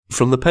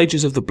From the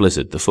pages of the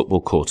Blizzard, the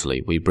Football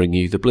Quarterly, we bring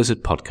you the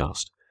Blizzard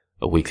Podcast,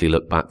 a weekly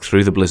look back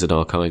through the Blizzard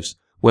archives,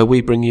 where we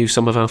bring you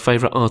some of our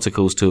favourite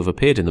articles to have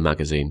appeared in the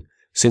magazine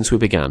since we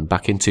began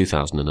back in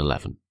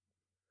 2011.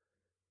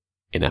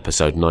 In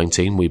episode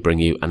 19, we bring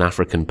you An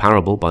African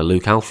Parable by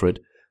Luke Alfred,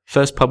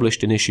 first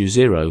published in issue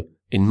 0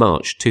 in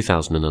March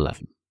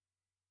 2011.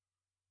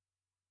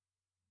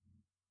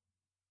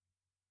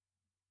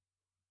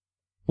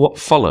 What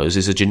follows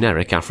is a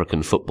generic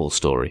African football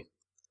story.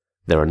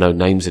 There are no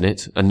names in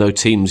it, and no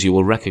teams you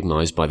will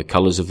recognise by the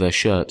colours of their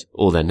shirt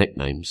or their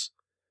nicknames.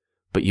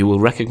 But you will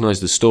recognise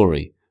the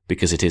story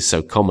because it is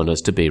so common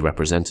as to be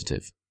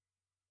representative.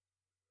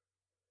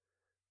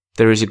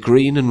 There is a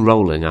green and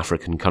rolling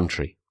African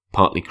country,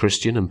 partly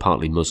Christian and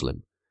partly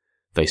Muslim.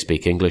 They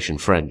speak English and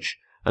French,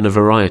 and a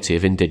variety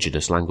of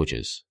indigenous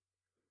languages.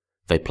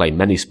 They play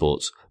many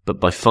sports, but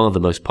by far the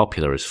most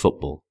popular is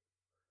football.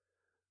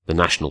 The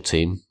national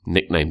team,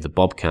 nicknamed the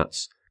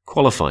Bobcats,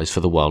 qualifies for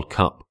the World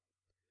Cup.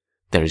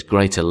 There is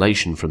great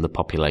elation from the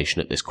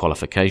population at this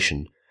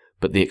qualification,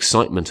 but the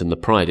excitement and the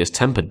pride is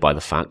tempered by the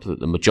fact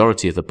that the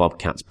majority of the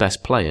Bobcats'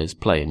 best players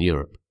play in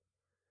Europe.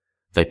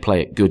 They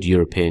play at good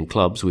European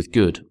clubs with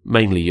good,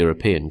 mainly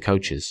European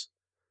coaches.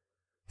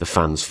 The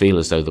fans feel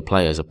as though the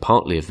players are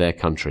partly of their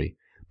country,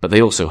 but they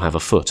also have a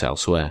foot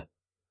elsewhere.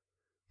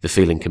 The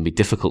feeling can be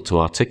difficult to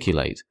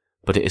articulate,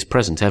 but it is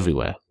present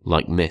everywhere,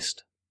 like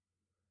mist.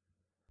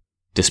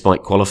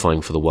 Despite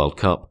qualifying for the World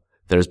Cup,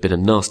 there has been a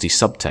nasty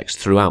subtext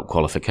throughout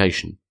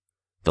qualification.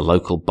 The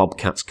local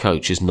Bobcats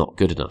coach is not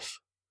good enough.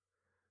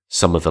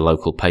 Some of the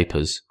local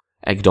papers,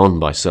 egged on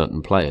by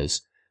certain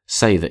players,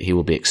 say that he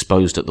will be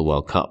exposed at the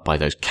World Cup by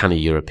those canny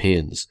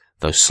Europeans,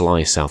 those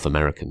sly South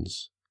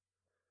Americans.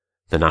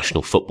 The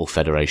National Football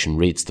Federation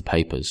reads the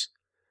papers.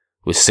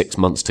 With 6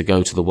 months to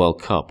go to the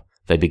World Cup,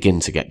 they begin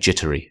to get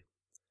jittery.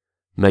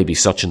 Maybe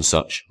such and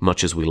such,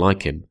 much as we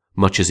like him,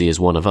 much as he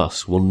is one of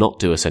us, will not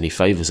do us any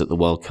favours at the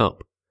World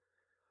Cup.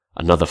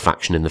 Another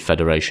faction in the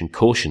Federation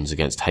cautions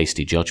against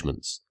hasty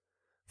judgments.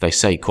 They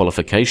say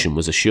qualification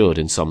was assured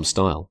in some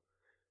style.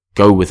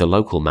 Go with the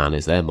local man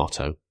is their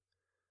motto.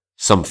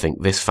 Some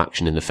think this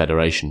faction in the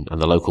Federation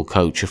and the local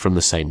coach are from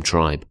the same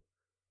tribe.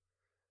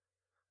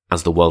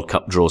 As the World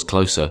Cup draws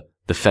closer,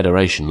 the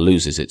Federation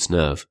loses its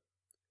nerve.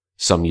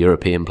 Some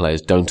European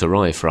players don't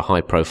arrive for a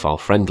high-profile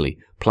friendly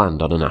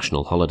planned on a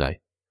national holiday.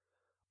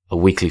 A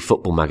weekly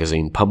football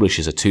magazine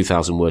publishes a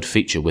 2,000-word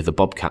feature with the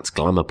Bobcats'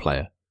 glamour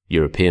player,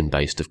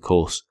 European-based of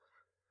course.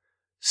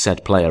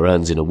 Said player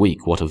earns in a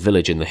week what a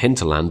village in the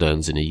hinterland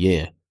earns in a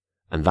year,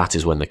 and that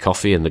is when the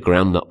coffee and the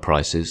groundnut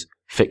prices,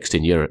 fixed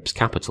in Europe's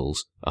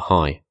capitals, are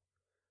high.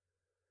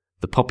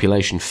 The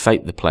population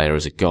fate the player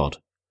as a god.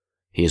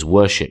 He is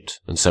worshipped,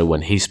 and so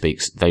when he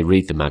speaks they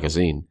read the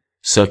magazine,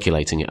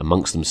 circulating it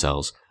amongst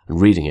themselves and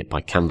reading it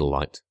by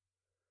candlelight.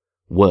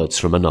 Words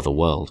from another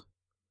world.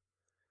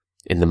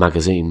 In the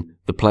magazine,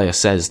 the player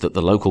says that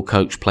the local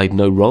coach played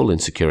no role in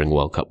securing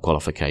World Cup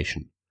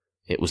qualification.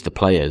 It was the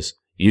players,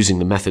 using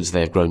the methods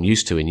they have grown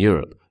used to in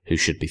Europe, who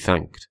should be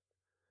thanked.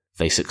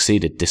 They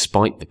succeeded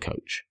despite the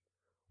coach.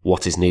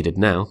 What is needed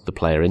now, the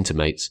player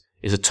intimates,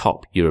 is a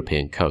top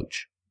European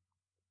coach.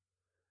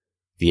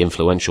 The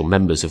influential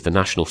members of the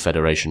National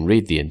Federation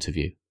read the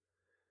interview.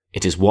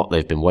 It is what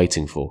they've been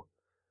waiting for.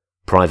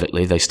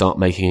 Privately, they start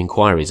making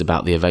inquiries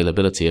about the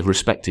availability of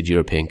respected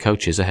European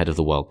coaches ahead of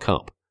the World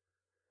Cup.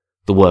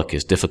 The work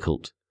is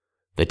difficult.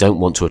 They don't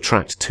want to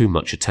attract too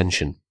much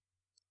attention.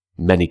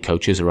 Many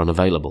coaches are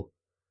unavailable.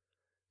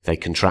 They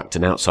contract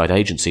an outside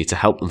agency to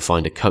help them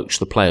find a coach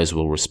the players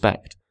will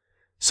respect,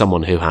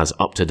 someone who has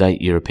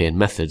up-to-date European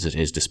methods at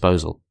his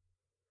disposal.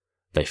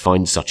 They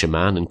find such a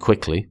man and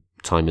quickly,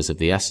 time is of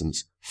the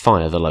essence,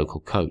 fire the local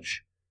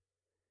coach.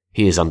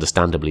 He is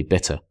understandably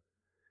bitter.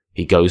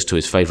 He goes to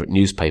his favourite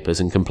newspapers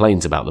and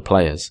complains about the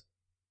players.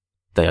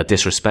 They are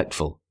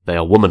disrespectful, they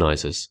are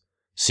womanizers,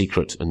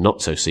 secret and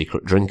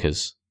not-so-secret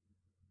drinkers.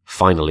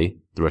 Finally,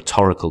 the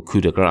rhetorical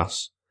coup de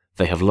grace,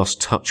 they have lost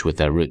touch with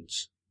their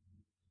roots.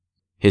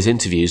 His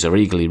interviews are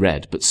eagerly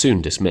read but soon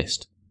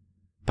dismissed.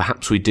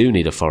 Perhaps we do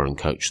need a foreign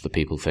coach, the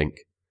people think,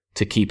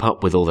 to keep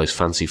up with all those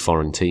fancy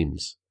foreign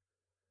teams.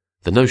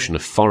 The notion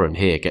of foreign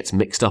here gets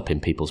mixed up in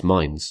people's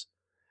minds.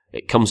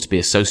 It comes to be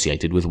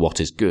associated with what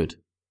is good.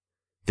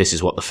 This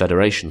is what the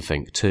Federation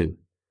think too.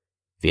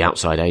 The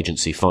outside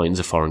agency finds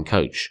a foreign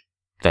coach.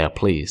 They are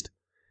pleased.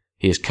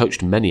 He has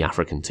coached many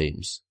African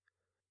teams.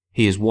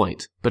 He is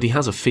white, but he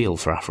has a feel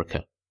for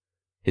Africa.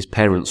 His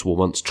parents were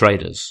once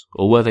traders,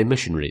 or were they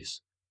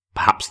missionaries?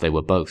 Perhaps they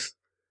were both.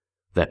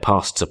 Their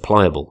pasts are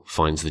pliable,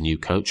 finds the new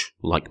coach,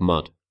 like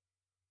mud.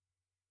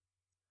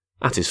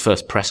 At his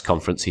first press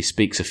conference he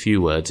speaks a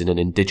few words in an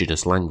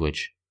indigenous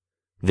language.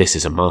 This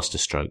is a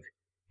masterstroke.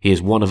 He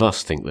is one of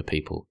us, think the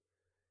people.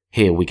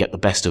 Here we get the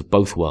best of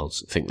both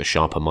worlds, think the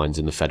sharper minds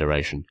in the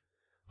Federation.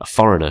 A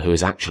foreigner who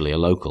is actually a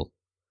local.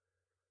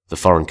 The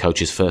foreign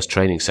coach's first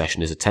training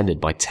session is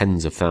attended by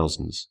tens of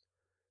thousands.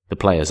 The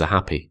players are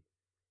happy.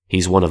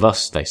 He's one of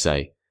us, they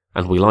say,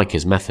 and we like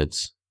his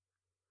methods.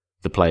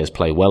 The players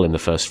play well in the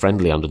first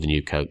friendly under the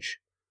new coach.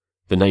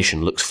 The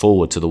nation looks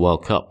forward to the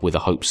World Cup with a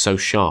hope so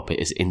sharp it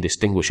is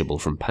indistinguishable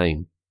from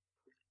pain.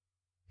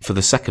 For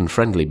the second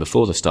friendly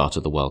before the start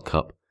of the World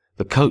Cup,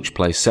 the coach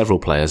plays several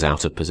players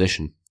out of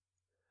position.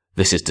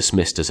 This is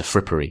dismissed as a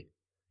frippery.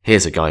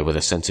 Here's a guy with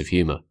a sense of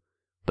humour,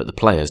 but the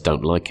players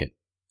don't like it.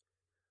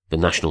 The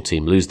national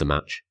team lose the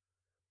match.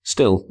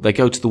 Still, they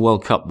go to the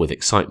World Cup with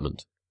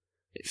excitement.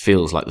 It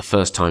feels like the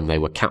first time they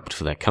were capped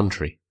for their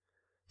country.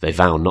 They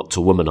vow not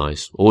to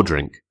womanise or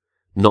drink,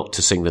 not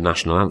to sing the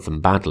national anthem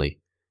badly,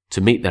 to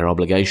meet their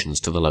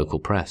obligations to the local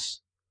press.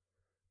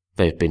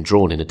 They have been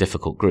drawn in a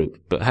difficult group,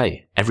 but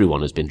hey,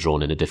 everyone has been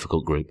drawn in a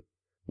difficult group.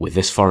 With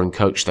this foreign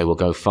coach they will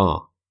go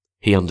far.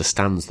 He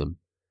understands them.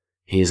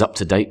 He is up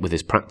to date with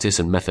his practice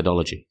and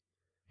methodology.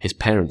 His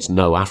parents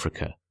know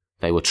Africa.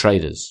 They were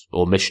traders,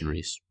 or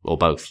missionaries, or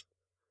both.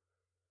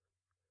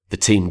 The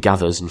team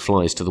gathers and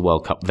flies to the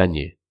World Cup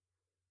venue.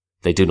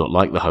 They do not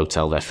like the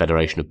hotel their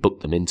federation have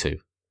booked them into.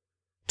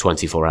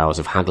 24 hours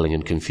of haggling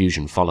and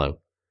confusion follow.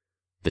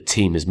 The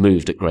team is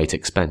moved at great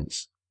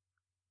expense.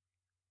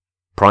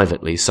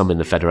 Privately, some in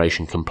the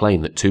federation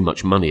complain that too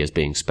much money is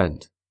being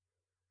spent.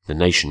 The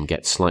nation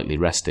gets slightly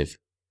restive.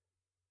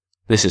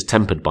 This is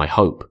tempered by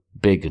hope,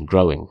 big and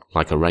growing,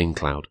 like a rain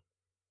cloud.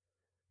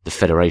 The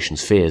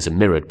federation's fears are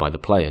mirrored by the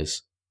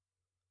players.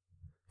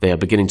 They are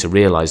beginning to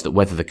realise that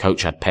whether the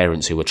coach had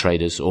parents who were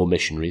traders or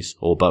missionaries,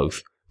 or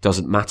both,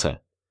 doesn't matter.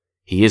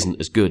 He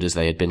isn't as good as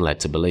they had been led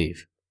to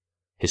believe.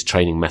 His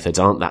training methods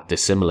aren't that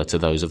dissimilar to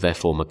those of their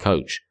former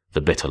coach, the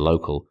bitter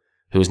local,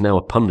 who is now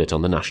a pundit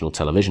on the national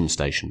television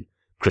station,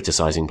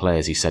 criticising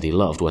players he said he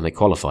loved when they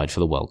qualified for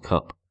the World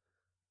Cup.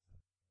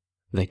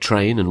 They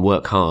train and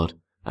work hard,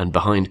 and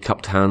behind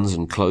cupped hands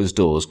and closed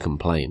doors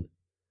complain.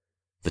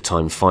 The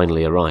time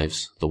finally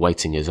arrives, the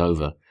waiting is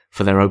over,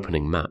 for their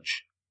opening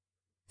match.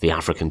 The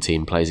African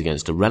team plays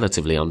against a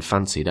relatively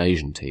unfancied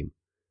Asian team.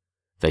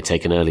 They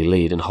take an early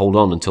lead and hold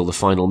on until the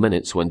final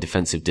minutes when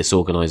defensive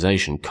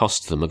disorganisation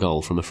costs them a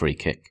goal from a free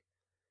kick.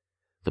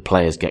 The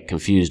players get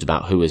confused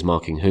about who is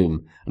marking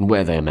whom and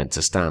where they are meant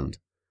to stand.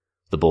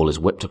 The ball is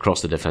whipped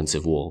across the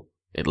defensive wall.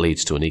 It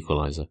leads to an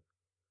equaliser.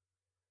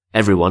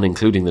 Everyone,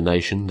 including the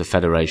nation, the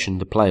federation,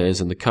 the players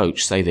and the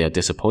coach, say they are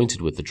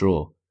disappointed with the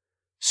draw.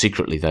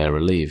 Secretly they are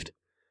relieved.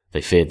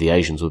 They feared the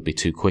Asians would be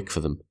too quick for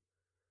them.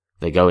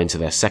 They go into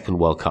their second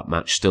World Cup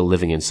match still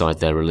living inside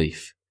their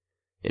relief.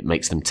 It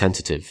makes them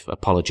tentative,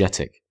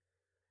 apologetic.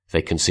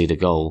 They concede a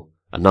goal,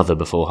 another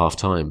before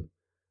half-time.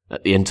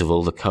 At the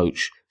interval, the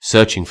coach,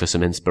 searching for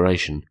some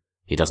inspiration,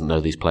 he doesn't know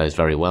these players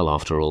very well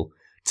after all,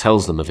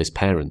 tells them of his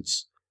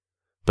parents.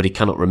 But he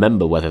cannot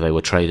remember whether they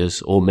were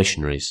traders or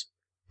missionaries.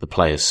 The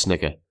players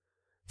snigger.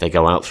 They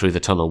go out through the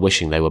tunnel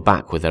wishing they were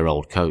back with their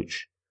old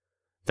coach.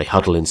 They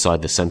huddle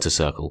inside the centre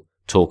circle,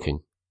 talking.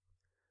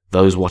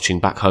 Those watching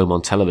back home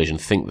on television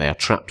think they are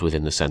trapped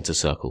within the centre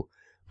circle,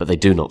 but they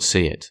do not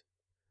see it.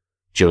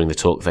 During the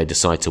talk they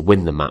decide to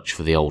win the match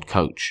for the old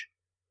coach.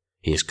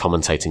 He is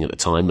commentating at the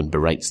time and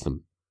berates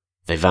them.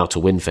 They vow to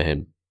win for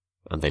him,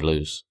 and they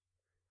lose.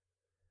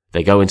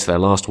 They go into their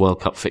last World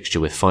Cup fixture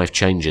with 5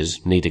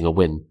 changes, needing a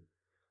win.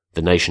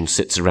 The nation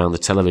sits around the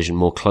television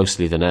more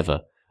closely than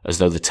ever, as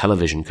though the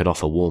television could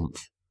offer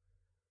warmth.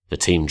 The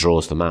team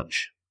draws the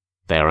match.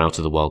 They are out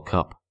of the World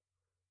Cup.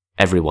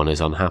 Everyone is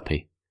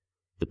unhappy.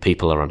 The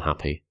people are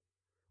unhappy.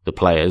 The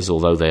players,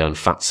 although they earn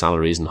fat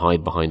salaries and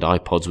hide behind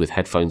iPods with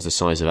headphones the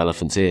size of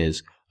elephants'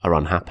 ears, are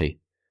unhappy.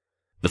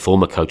 The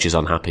former coach is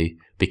unhappy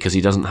because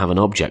he doesn't have an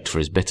object for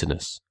his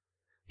bitterness.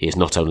 He is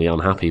not only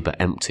unhappy but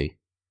empty.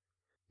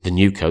 The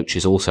new coach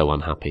is also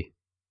unhappy.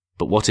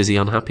 But what is he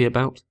unhappy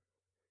about?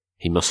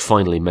 He must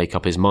finally make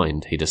up his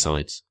mind, he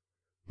decides.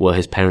 Were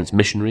his parents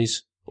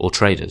missionaries or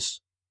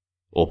traders?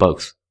 Or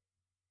both?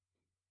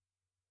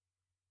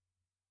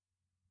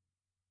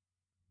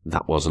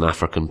 That was An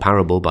African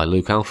Parable by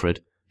Luke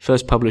Alfred,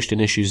 first published in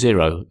issue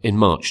 0 in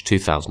March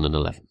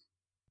 2011.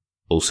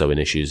 Also in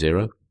issue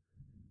 0,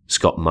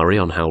 Scott Murray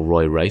on how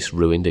Roy Race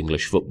ruined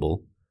English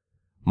football,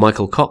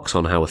 Michael Cox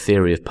on how a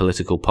theory of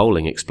political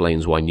polling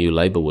explains why New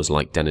Labour was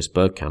like Dennis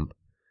Bergkamp,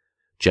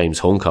 James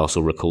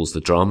Horncastle recalls the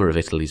drama of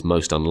Italy's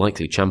most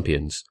unlikely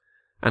champions,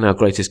 and our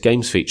Greatest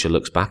Games feature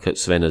looks back at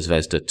Crvena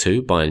Zvezda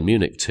 2, Bayern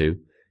Munich 2,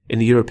 in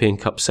the European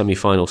Cup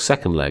semi-final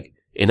second leg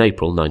in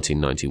April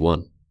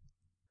 1991.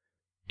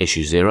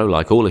 Issue 0,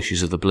 like all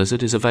issues of The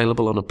Blizzard, is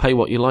available on a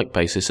pay-what-you-like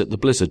basis at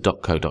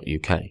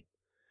theblizzard.co.uk.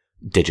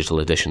 Digital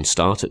editions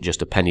start at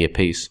just a penny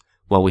apiece,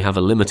 while we have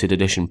a limited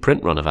edition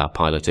print run of our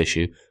pilot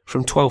issue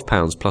from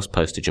 £12 plus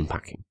postage and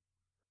packing.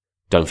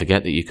 Don't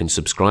forget that you can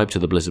subscribe to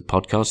the Blizzard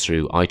podcast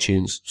through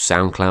iTunes,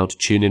 SoundCloud,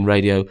 TuneIn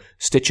Radio,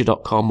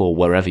 Stitcher.com or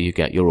wherever you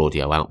get your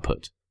audio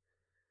output.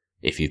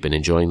 If you've been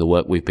enjoying the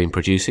work we've been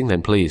producing,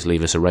 then please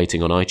leave us a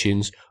rating on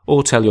iTunes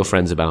or tell your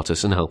friends about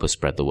us and help us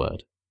spread the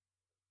word.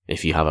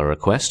 If you have a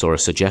request or a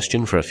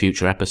suggestion for a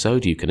future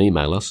episode, you can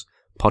email us,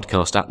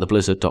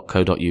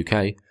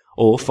 podcast@theblizzard.co.uk,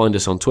 or find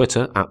us on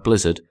Twitter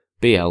 @Blizzard,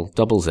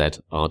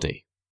 BLZZRD.